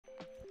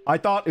I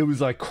thought it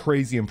was like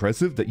crazy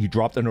impressive that you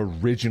dropped an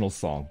original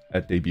song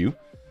at debut,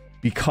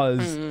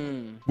 because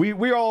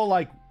we're all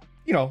like,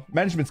 you know,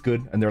 management's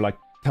good, and they're like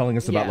telling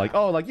us about like,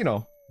 oh, like, you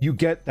know, you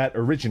get that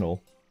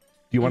original,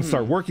 do you want to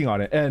start working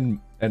on it? And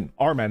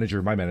our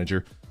manager, my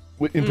manager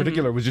in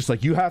particular, was just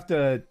like, you have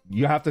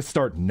to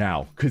start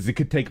now, because it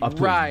could take up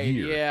to a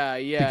year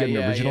to get an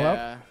original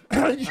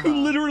out. You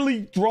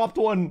literally dropped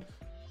one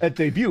at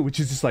debut, which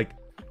is just like,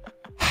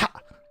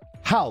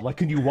 how? Like,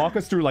 can you walk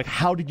us through, like,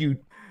 how did you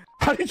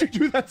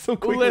do that so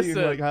quickly? Listen,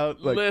 and, like, how,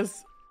 like...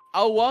 listen,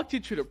 I'll walk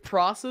you through the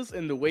process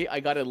and the way I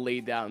got it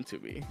laid down to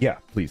me. Yeah,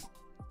 please.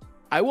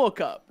 I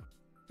woke up.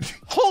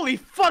 Holy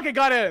fuck, I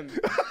got in!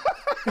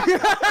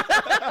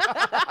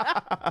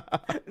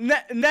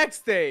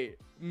 Next day,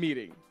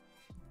 meeting.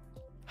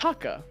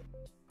 Hakka,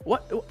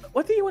 what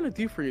do you want to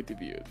do for your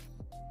debut?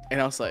 And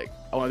I was like,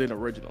 I want to do an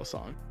original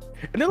song.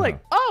 And they're like,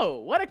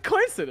 oh, what a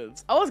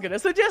coincidence. I was going to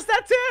suggest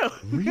that too.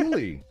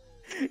 Really?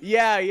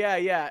 Yeah.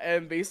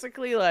 And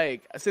basically,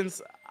 like,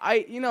 since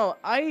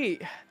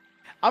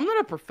I'm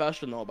not a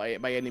professional by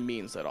any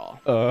means at all.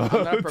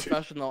 I'm not a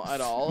professional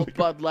at all,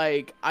 but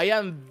like I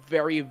am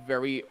very,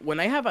 very, when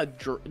I have a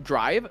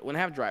drive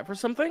for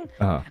something,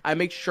 I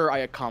make sure I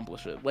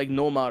accomplish it, like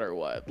no matter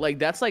what. Like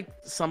that's like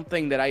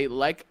something that I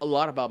like a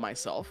lot about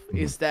myself,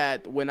 is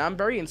that when I'm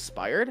very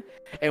inspired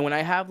and when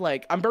I have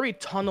like, I'm very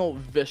tunnel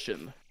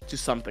vision to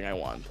something I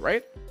want,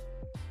 right?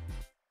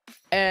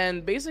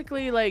 And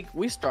basically, like,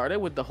 we started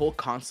with the whole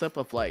concept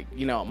of, like,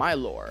 you know, my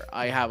lore.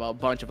 I have a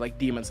bunch of, like,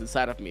 demons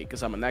inside of me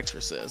because I'm an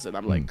exorcist, and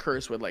I'm, like,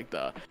 cursed with, like,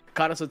 the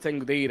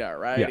Karasutengu data,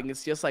 right? Yeah. And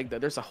it's just, like,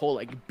 there's a whole,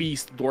 like,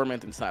 beast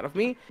dormant inside of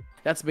me.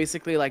 That's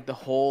basically, like, the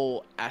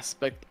whole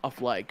aspect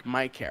of, like,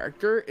 my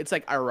character. It's,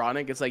 like,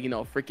 ironic. It's, like, you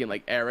know, freaking,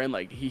 like, Eren,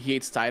 like, he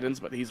hates Titans,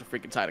 but he's a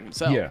freaking Titan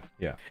himself.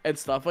 Yeah. And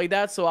stuff like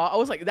that. So I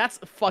was like, that's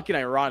fucking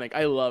ironic.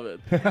 I love it.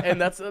 And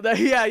that's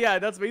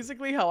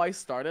basically how I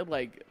started,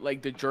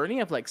 like the journey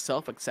of, like,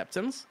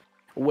 self-acceptance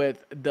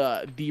with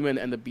the demon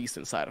and the beast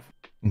inside of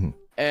me.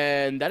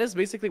 And that is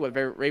basically what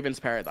Raven's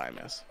paradigm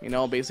is. You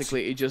know,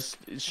 basically it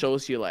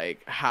shows you,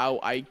 like, how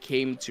I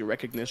came to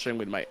recognition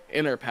with my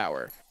inner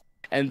power,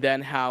 and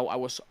then how I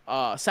was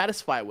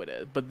satisfied with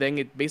it, but then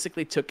it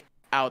basically took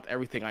out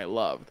everything I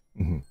loved.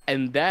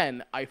 And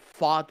then I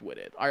fought with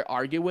it. I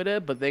argued with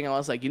it, but then I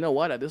was like, you know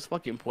what? At this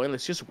fucking point,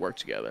 let's just work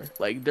together.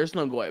 Like, there's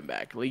no going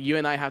back. Like, you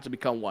and I have to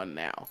become one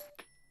now.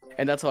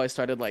 And that's how I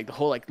started, like, the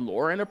whole, like,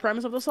 lore and the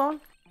premise of the song.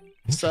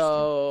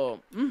 So,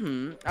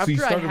 after you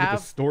started with the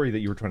story that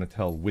you were trying to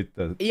tell with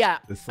the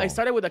song. I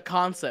started with a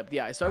concept.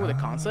 Yeah, I started with a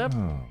concept,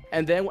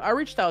 and then I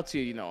reached out to,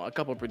 you know, a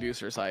couple of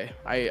producers. I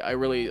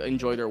really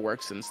enjoy their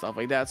works and stuff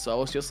like that. So I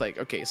was just like,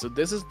 okay, so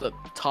this is the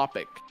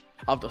topic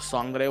of the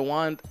song that I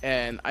want,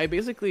 and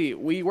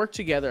we worked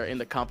together in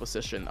the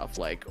composition of,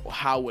 like,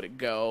 how would it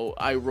go.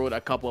 I wrote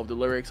a couple of the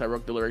lyrics. I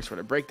wrote the lyrics for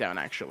the breakdown,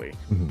 actually.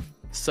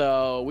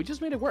 So we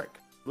just made it work.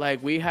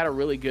 Like, we had a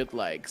really good,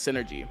 like,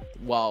 synergy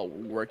while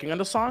working on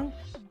the song,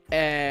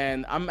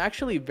 and I'm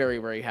actually very,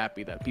 very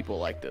happy that people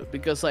liked it,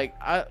 because, like,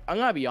 I'm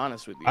gonna be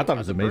honest with you. I thought it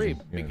was amazing.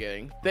 Very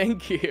beginning.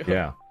 Thank you.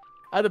 Yeah.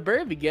 At the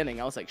very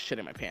beginning, I was like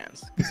shitting my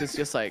pants, because it's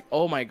just like,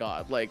 oh my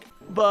god, like.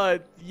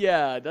 But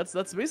yeah,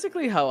 that's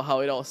basically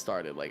how it all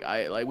started. Like,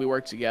 we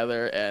worked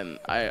together, and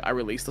I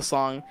released the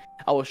song.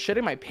 I was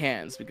shitting my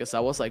pants because I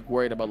was, like,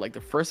 worried about, like,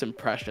 the first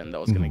impression that I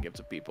was gonna give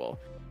to people.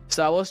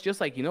 So I was just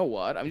like, you know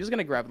what? I'm just going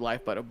to grab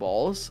life by the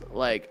balls.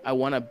 Like, I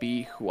want to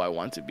be who I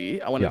want to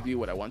be. I want to do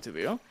what I want to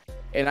do.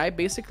 And I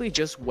basically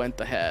just went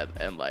ahead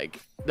and,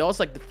 like, that was,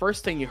 like, the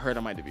first thing you heard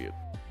on my debut.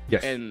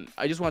 Yes. And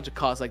I just wanted to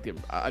cause, like,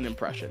 an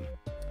impression.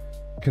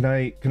 Can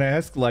I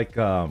ask, like,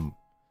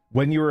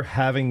 when you were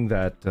having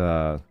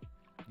that,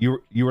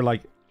 you were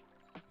like,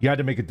 you had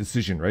to make a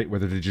decision, right?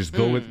 Whether to just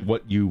go with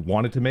what you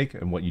wanted to make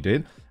and what you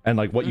did, and,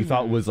 like, what you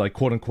thought was, like,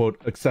 quote unquote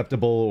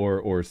acceptable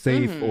or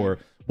safe, or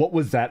what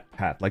was that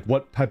path? Like,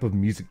 what type of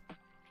music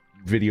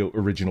video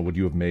original would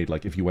you have made?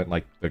 Like, if you went,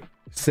 like, the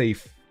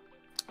safe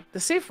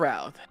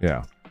route.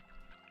 Yeah.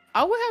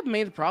 I would have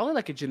made probably,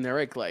 like, a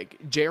generic, like,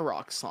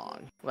 J-rock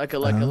song, or like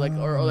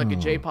a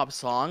J-pop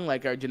song,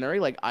 like a generic,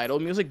 like, idol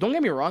music. Don't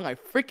get me wrong, I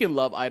freaking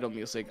love idol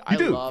music.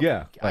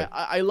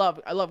 I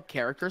love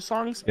character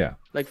songs. Yeah.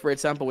 Like, for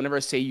example, whenever I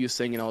say you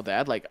sing and all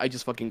that, like, I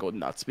just fucking go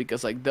nuts,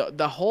 because, like,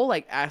 the whole,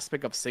 like,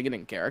 aspect of singing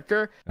in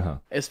character,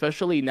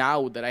 especially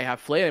now that I have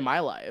Flay in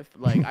my life,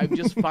 like, I've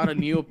just found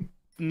a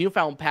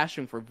newfound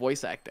passion for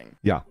voice acting.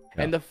 Yeah.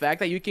 And the fact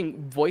that you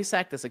can voice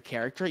act as a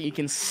character, you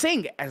can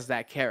sing as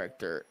that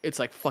character, it's,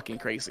 like, fucking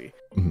crazy.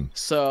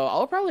 So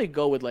I'll probably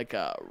go with, like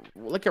a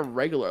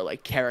regular,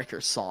 like,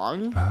 character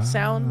song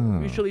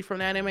sound, usually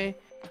from anime.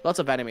 Lots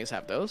of animes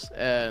have those,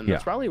 and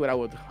that's probably what I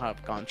would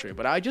have gone through.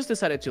 But I just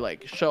decided to,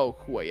 like, show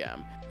who I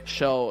am,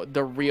 show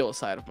the real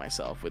side of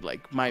myself with,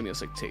 like, my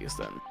music taste,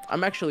 and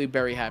I'm actually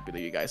very happy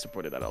that you guys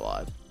supported that a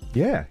lot.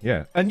 Yeah.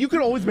 And you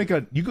could always make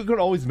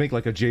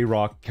like a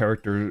J-rock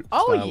character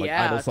style, like,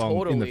 idol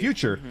song in the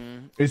future.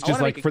 It's just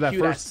like for that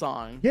first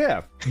song.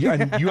 Yeah,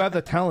 and you have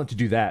the talent to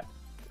do that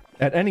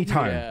at any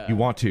time you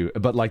want to.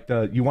 But, like,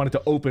 you wanted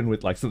to open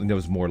with, like, something that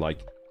was more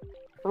like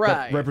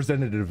right,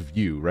 representative of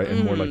you, right?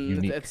 And more like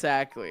unique.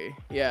 Exactly.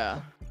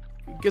 Yeah.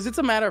 Because it's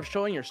a matter of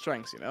showing your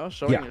strengths, you know,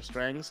 showing your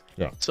strengths,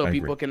 so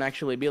people can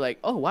actually be like,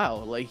 oh wow,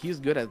 like he's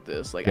good at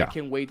this. Like I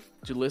can't wait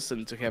to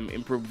listen to him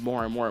improve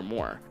more and more and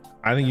more.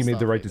 I think you made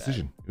the right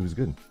decision. It was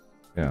good.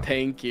 Yeah.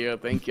 Thank you.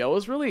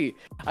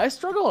 I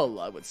struggle a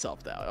lot with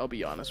self-doubt. I'll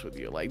be honest with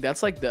you. Like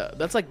that's like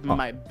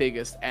my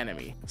biggest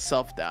enemy,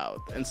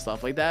 self-doubt and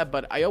stuff like that.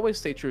 But I always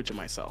stay true to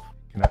myself.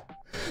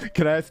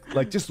 Can I ask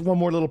like just one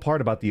more little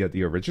part about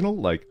the original?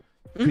 Like,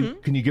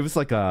 can you give us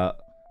like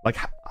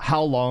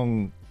how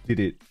long did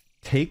it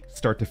take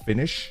start to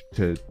finish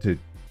to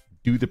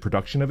do the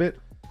production of it?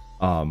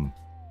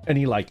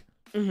 Any like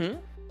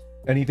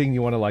anything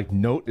you want to like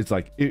note? It's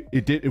like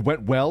it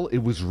went well, it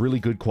was really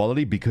good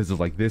quality because of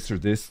like this or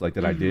this like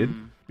that I did,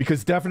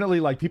 because definitely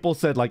like people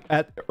said like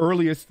at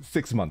earliest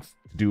 6 months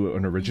to do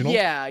an original.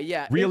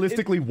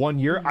 Realistically 1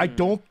 year. I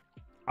don't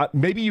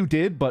maybe you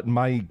did, but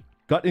my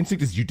gut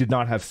instinct is you did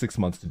not have 6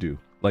 months to do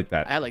like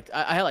that. I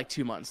had like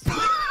 2 months.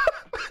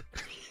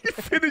 You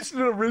finished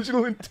an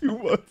original in 2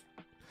 months.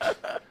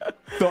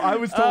 So I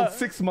was told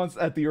 6 months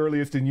at the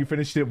earliest, and you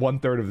finished it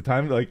 1/3 of the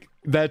time. Like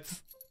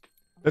that's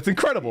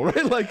incredible,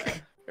 right?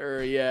 Like,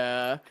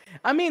 yeah.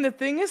 I mean, the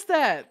thing is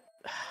that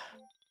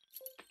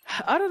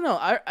I don't know.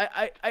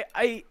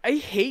 I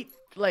hate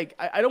like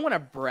I don't want to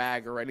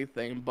brag or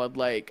anything, but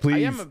like please,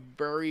 I am a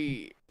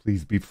very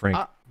please be frank.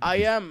 I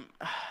am.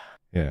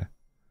 Yeah.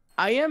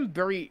 I am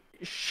very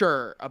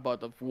sure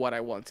about what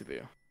I want to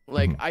do.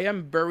 Like I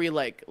am very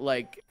like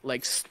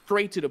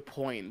straight to the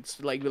point.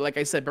 Like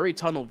I said, very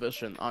tunnel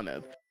vision on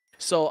it.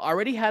 So I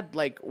already had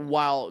like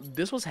while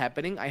this was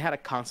happening, I had a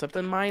concept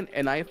in mind,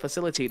 and I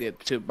facilitated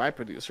to my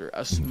producer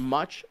as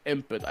much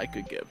input I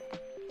could give.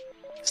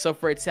 So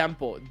for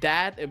example,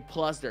 that and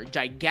plus their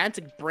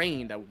gigantic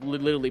brain that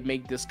would literally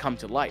make this come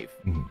to life.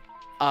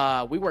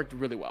 We worked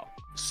really well.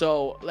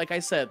 So like I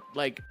said,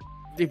 like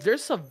if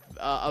there's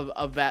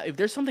if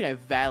there's something I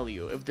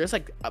value, if there's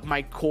like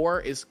my core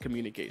is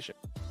communication.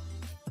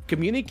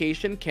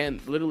 Communication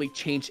can literally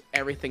change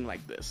everything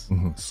like this.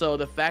 So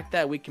the fact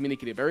that we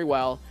communicated very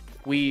well,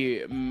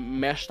 we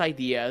meshed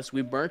ideas,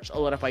 we merged a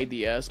lot of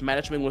ideas.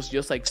 Management was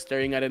just like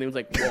staring at it and it was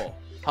like, whoa,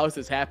 how is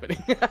this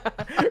happening?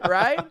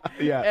 Right?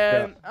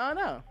 And I don't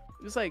know.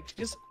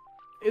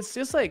 It's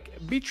just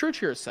like be true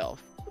to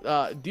yourself.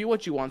 Do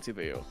what you want to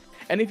do.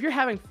 And if you're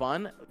having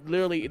fun,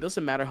 literally it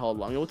doesn't matter how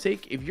long it will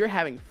take. If you're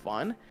having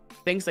fun,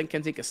 things that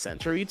can take a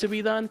century to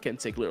be done can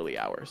take literally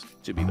hours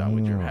to be done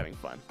when you're having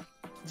fun.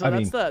 So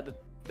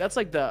that's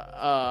like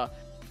the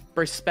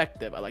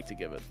perspective I like to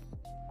give it.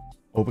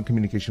 Open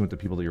communication with the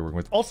people that you're working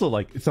with. Also,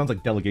 like it sounds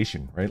like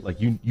delegation, right? Like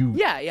you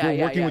were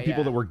working with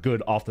people that were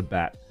good off the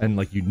bat, and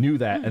like you knew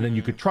that, and then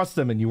you could trust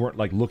them, and you weren't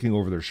like looking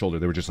over their shoulder.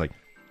 They were just like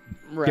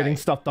getting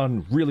stuff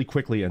done really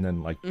quickly, and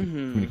then like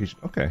communication.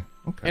 Okay.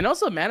 And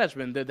also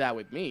management did that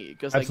with me,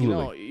 because like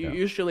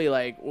usually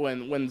like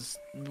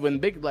when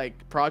big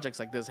like projects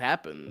like this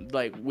happen,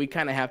 like we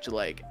kind of have to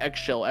like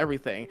eggshell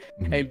everything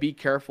and be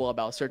careful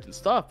about certain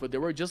stuff. But they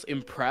were just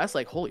impressed,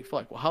 like holy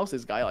fuck, well, how's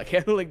this guy like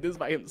handling this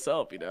by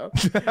himself, you know?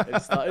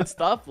 It's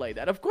stuff like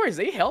that. Of course,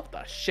 they helped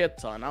a shit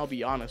ton. I'll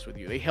be honest with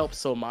you, they helped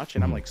so much,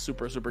 and I'm like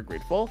super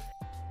grateful.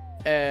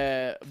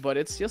 But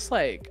it's just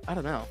like I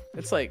don't know.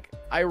 It's like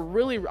I'm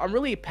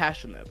really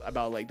passionate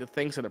about like the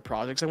things and the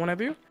projects I want to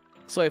do.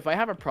 So if I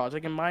have a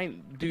project in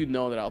mind, do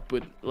know that I'll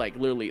put like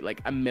literally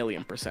like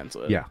 1,000,000% to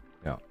it. Yeah.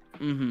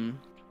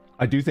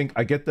 I do think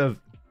I get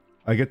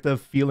the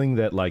feeling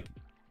that like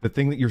the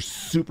thing that you're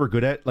super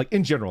good at, like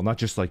in general, not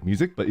just like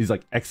music, but is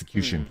like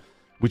execution,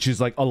 which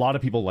is like a lot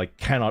of people like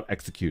cannot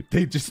execute.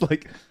 They just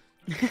like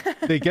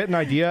they get an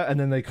idea and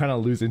then they kind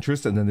of lose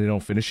interest and then they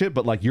don't finish it.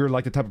 But like you're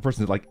like the type of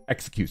person that like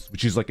executes,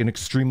 which is like an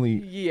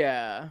extremely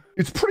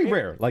it's pretty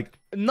rare. Like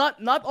not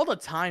all the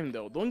time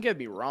though. Don't get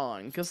me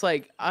wrong, because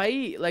like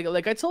I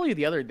told you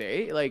the other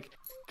day, like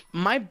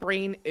my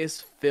brain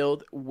is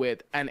filled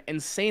with an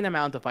insane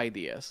amount of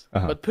ideas.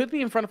 But put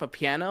me in front of a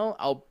piano,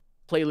 I'll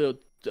play little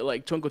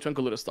like Twinkle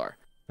Twinkle Little Star.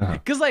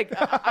 Because like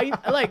I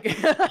like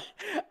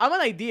I'm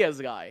an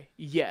ideas guy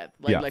yet,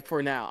 like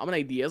for now I'm an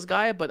ideas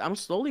guy, but I'm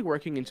slowly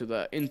working into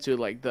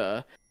like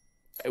the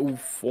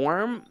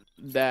form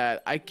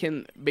that I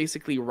can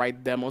basically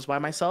write demos by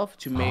myself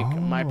to make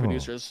my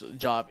producer's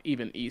job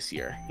even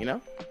easier, you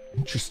know?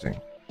 Interesting.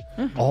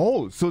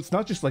 Oh, so it's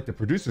not just like the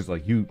producers,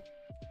 like you.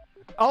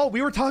 Oh,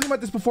 we were talking about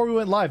this before we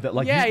went live, that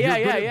like you're good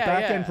at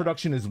back-end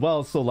production as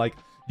well, so like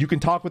you can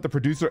talk with the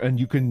producer and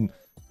you can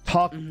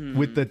talk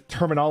with the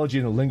terminology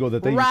and the lingo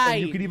that they use,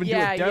 and you can even do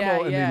a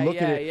demo and they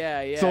look at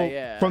it.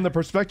 So from the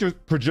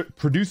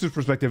producer's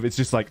perspective, it's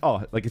just like,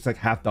 oh, like it's like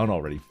half done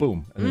already,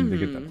 boom, and then they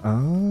get done.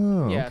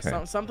 Oh,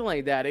 okay. Something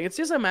like that. It's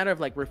just a matter of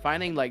like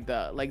refining like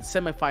the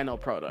semi-final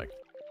product,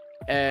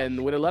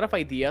 and with a lot of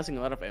ideas and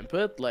a lot of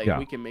input, like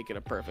we can make it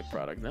a perfect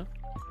product. No?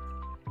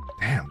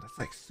 Damn, that's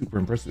like super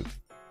impressive.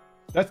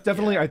 That's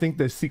definitely, I think,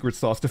 the secret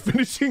sauce to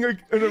finishing an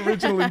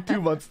original in 2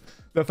 months.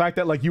 The fact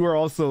that like you are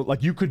also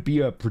like you could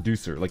be a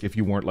producer, like if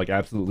you weren't like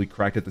absolutely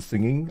cracked at the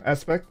singing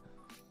aspect.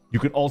 You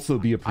could also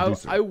be a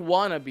producer. I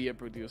want to be a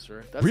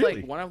producer. That's really?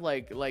 like one of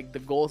like the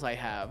goals I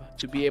have,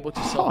 to be able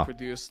to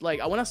self-produce. Like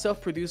I want to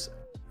self-produce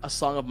a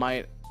song of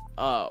mine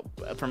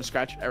from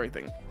scratch,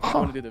 everything. I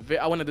want to do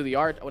the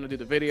art, I want to do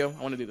the video,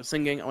 I want to do the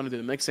singing, I want to do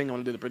the mixing, I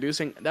want to do the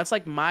producing. That's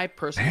like my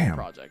personal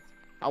project.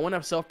 I want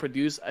to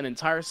self-produce an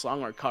entire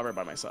song or cover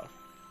by myself.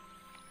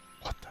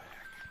 What the heck?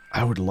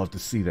 I would love to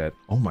see that.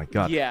 Oh my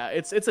god. Yeah,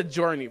 it's a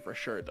journey for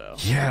sure though.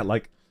 Yeah,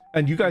 like,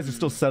 and you guys are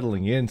still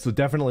settling in, so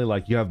definitely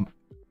like you have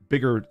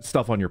bigger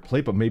stuff on your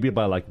plate, but maybe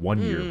by like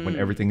 1 year when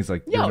everything is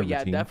like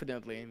yeah,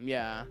 definitely.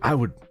 Yeah. I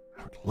would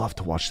love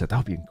to watch that. That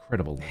would be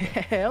incredible.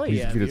 Hell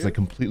yeah. It's like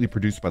completely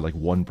produced by like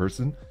one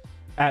person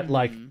at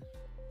like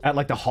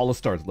the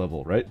Holostars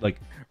level, right? Like,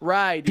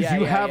 right. Because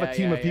you have a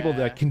team of people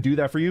that can do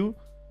that for you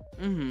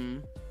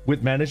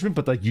with management,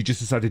 but like you just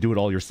decide to do it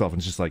all yourself, and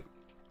it's just like,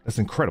 that's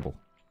incredible.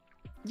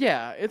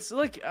 Yeah, it's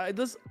like I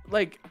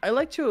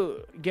like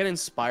to get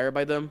inspired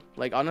by them.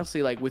 Like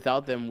honestly, like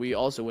without them, we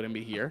also wouldn't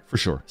be here. For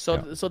sure.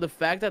 So so the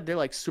fact that they're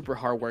like super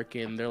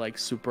hardworking, they're like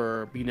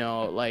super, you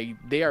know, like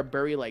they are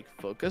very like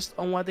focused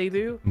on what they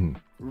do,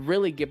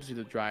 really gives you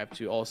the drive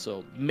to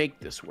also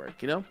make this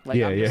work. You know,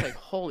 like I'm just like,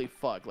 holy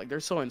fuck, like they're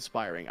so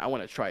inspiring. I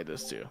want to try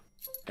this too,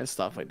 and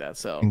stuff like that.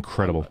 So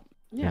incredible.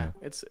 Yeah,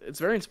 it's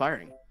very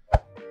inspiring.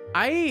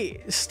 I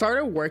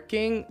started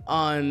working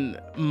on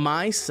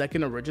my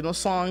second original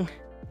song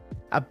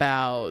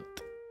about,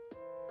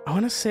 I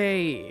want to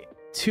say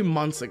 2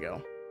 months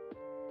ago.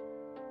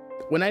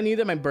 When I knew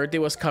that my birthday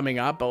was coming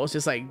up, I was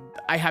just like,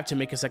 I have to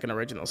make a second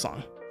original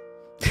song.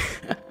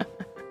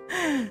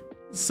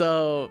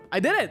 So I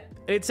did it.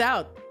 It's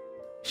out.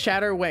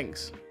 Shatter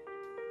Wings.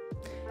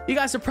 You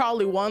guys are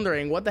probably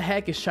wondering, what the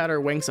heck is Shatter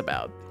Wings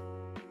about?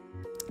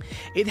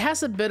 It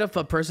has a bit of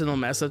a personal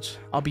message,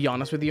 I'll be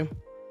honest with you.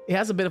 It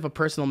has a bit of a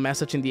personal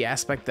message in the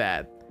aspect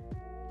that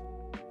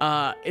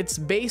it's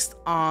based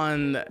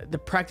on the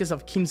practice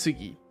of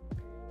kintsugi,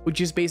 which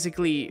is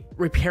basically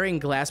repairing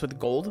glass with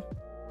gold.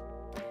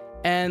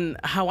 And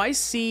how I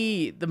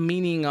see the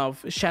meaning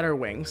of shatter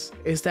wings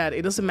is that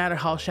it doesn't matter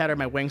how shattered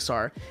my wings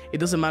are. It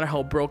doesn't matter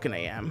how broken I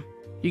am.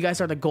 You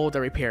guys are the gold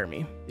that repair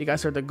me. You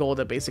guys are the gold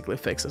that basically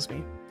fixes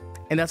me.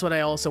 And that's what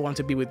I also want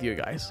to be with you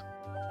guys.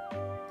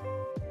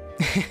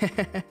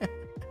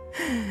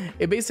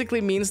 It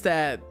basically means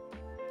that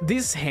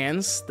these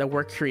hands that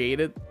were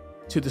created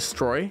to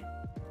destroy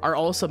are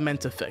also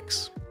meant to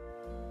fix.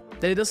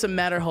 That it doesn't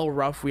matter how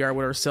rough we are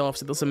with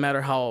ourselves, it doesn't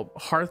matter how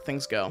hard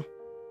things go,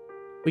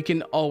 we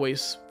can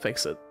always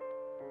fix it.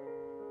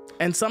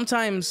 And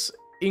sometimes,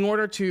 in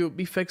order to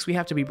be fixed, we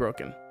have to be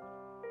broken.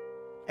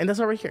 And that's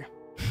why we're here.